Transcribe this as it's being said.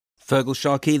Feargal,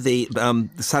 Sharkey, the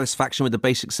satisfaction with the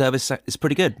basic service is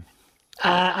pretty good.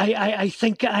 I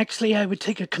think actually I would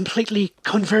take a completely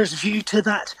converse view to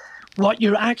that. What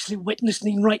you're actually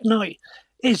witnessing right now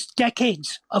is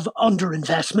decades of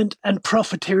underinvestment and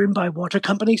profiteering by water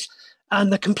companies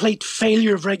and the complete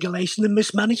failure of regulation and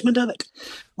mismanagement of it.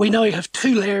 We now have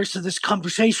two layers to this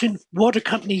conversation. Water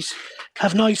companies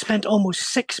have now spent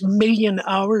almost 6 million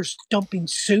hours dumping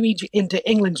sewage into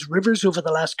England's rivers over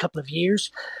the last couple of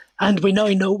years. And we now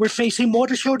know we're facing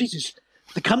water shortages.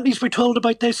 The companies were told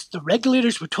about this, the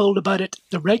regulators were told about it,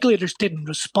 the regulators didn't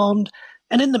respond.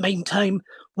 And in the meantime,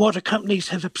 water companies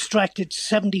have abstracted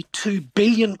 £72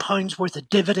 billion worth of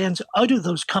dividends out of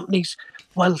those companies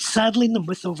while saddling them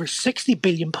with over £60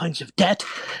 billion of debt.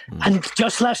 And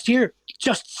just last year,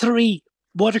 just 3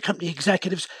 water company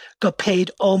executives got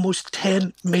paid almost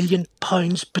 £10 million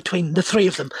between the 3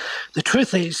 of them. The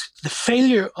truth is, the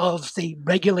failure of the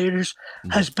regulators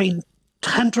has been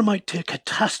tantamount to a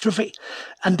catastrophe,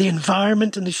 and the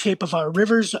environment and the shape of our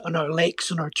rivers and our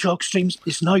lakes and our chalk streams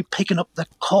is now picking up the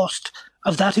cost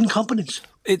of that incompetence.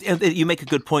 You make a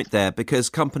good point there,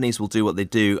 because companies will do what they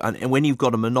do, and when you've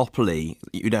got a monopoly,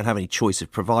 you don't have any choice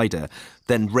of provider,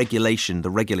 then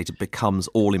the regulator becomes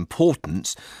all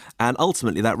important, and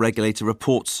ultimately that regulator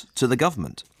reports to the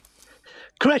government.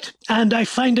 Correct. And I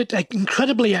find it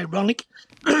incredibly ironic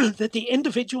that the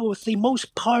individual with the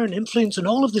most power and influence in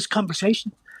all of this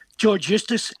conversation, George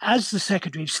Eustice, as the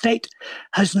Secretary of State,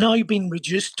 has now been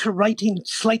reduced to writing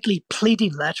slightly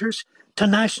pleading letters to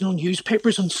national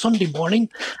newspapers on Sunday morning,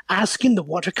 asking the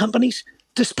water companies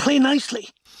to play nicely.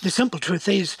 The simple truth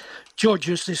is, George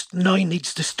Eustice now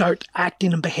needs to start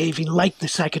acting and behaving like the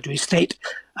Secretary of State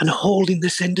and holding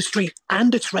this industry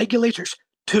and its regulators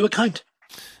to account.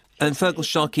 And Feargal,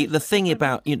 Sharkey, the thing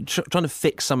about trying to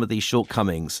fix some of these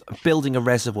shortcomings, building a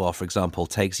reservoir, for example,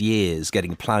 takes years,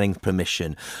 getting planning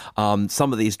permission.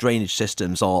 Some of these drainage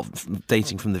systems are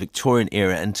dating from the Victorian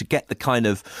era, and to get the kind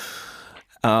of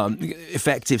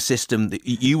effective system that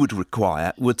you would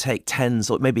require would take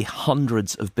tens or maybe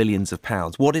hundreds of billions of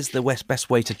pounds. What is the best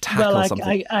way to tackle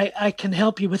something? I can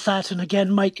help you with that. And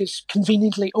again, Mike is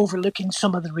conveniently overlooking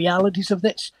some of the realities of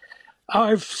this.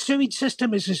 Our sewage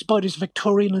system is about as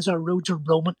Victorian as our roads are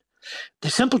Roman. The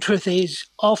simple truth is,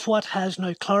 Ofwat has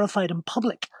now clarified in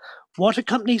public, water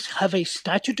companies have a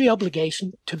statutory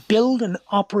obligation to build and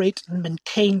operate and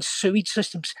maintain sewage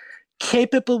systems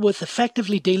capable with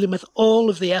effectively dealing with all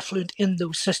of the effluent in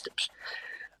those systems.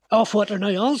 Ofwat are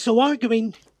now also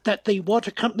arguing that the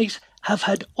water companies have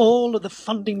had all of the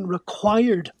funding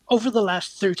required over the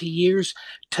last 30 years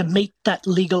to meet that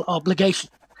legal obligation.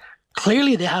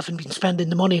 Clearly, they haven't been spending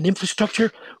the money in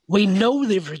infrastructure. We know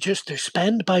they've reduced their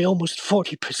spend by almost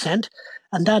 40%,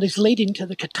 and that is leading to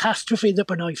the catastrophe that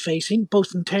we're now facing,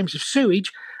 both in terms of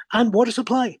sewage and water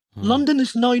supply. London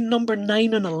is now number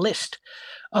 9 on a list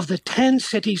of the 10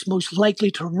 cities most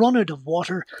likely to run out of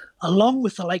water, along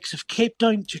with the likes of Cape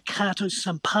Town, Jakarta,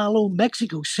 Sao Paulo,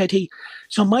 Mexico City.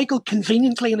 So, Michael,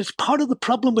 conveniently, and it's part of the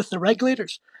problem with the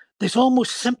regulators, this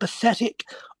almost sympathetic,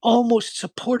 almost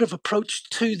supportive approach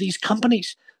to these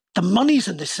companies. The money's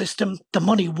in the system. The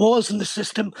money was in the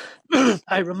system.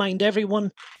 I remind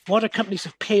everyone, water companies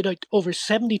have paid out over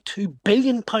 £72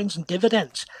 billion in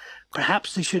dividends.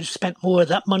 Perhaps they should have spent more of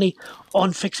that money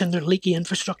on fixing their leaky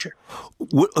infrastructure.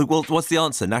 Well, what's the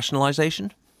answer?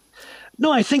 Nationalisation?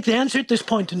 No, I think the answer at this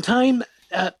point in time,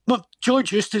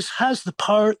 George Eustice has the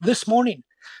power this morning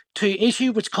to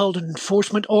issue what's called an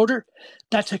enforcement order.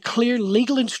 That's a clear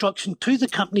legal instruction to the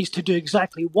companies to do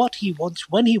exactly what he wants,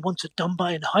 when he wants it done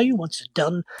by, and how he wants it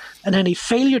done. And any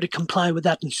failure to comply with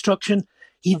that instruction,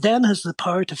 he then has the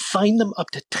power to fine them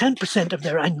up to 10% of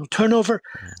their annual turnover.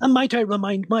 And might I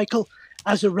remind Michael,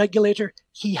 as a regulator,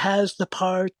 he has the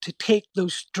power to take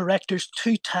those directors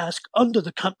to task under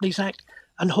the Companies Act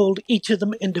and hold each of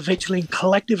them individually and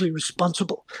collectively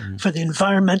responsible for the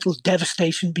environmental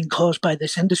devastation being caused by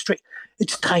this industry.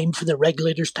 It's time for the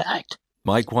regulators to act.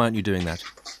 Mike, why aren't you doing that?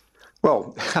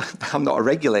 Well, I'm not a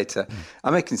regulator.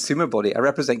 I'm a consumer body. I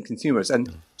represent consumers. And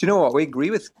do you know what? We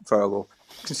agree with Feargal.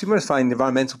 Consumers find the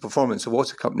environmental performance of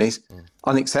water companies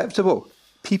unacceptable.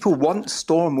 People want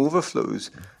storm overflows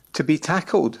to be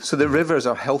tackled so that rivers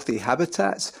are healthy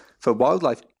habitats for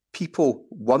wildlife. People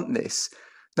want this.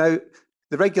 Now,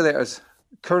 the regulators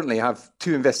currently have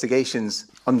 2 investigations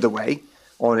underway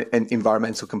on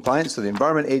environmental compliance. So the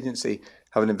Environment Agency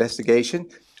have an investigation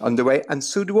underway, and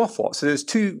so do Ofwat. So there's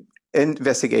 2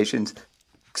 investigations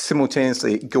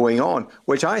simultaneously going on,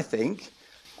 which I think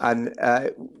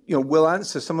will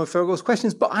answer some of Feargal's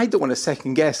questions. But I don't want to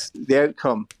second guess the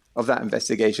outcome of that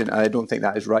investigation, and I don't think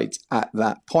that is right at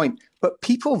that point. But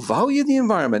people value the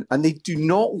environment, and they do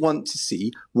not want to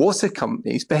see water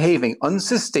companies behaving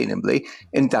unsustainably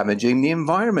in damaging the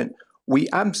environment. We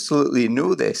absolutely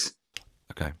know this.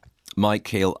 Okay. Mike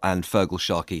Keel and Feargal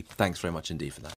Sharkey, thanks very much indeed for that.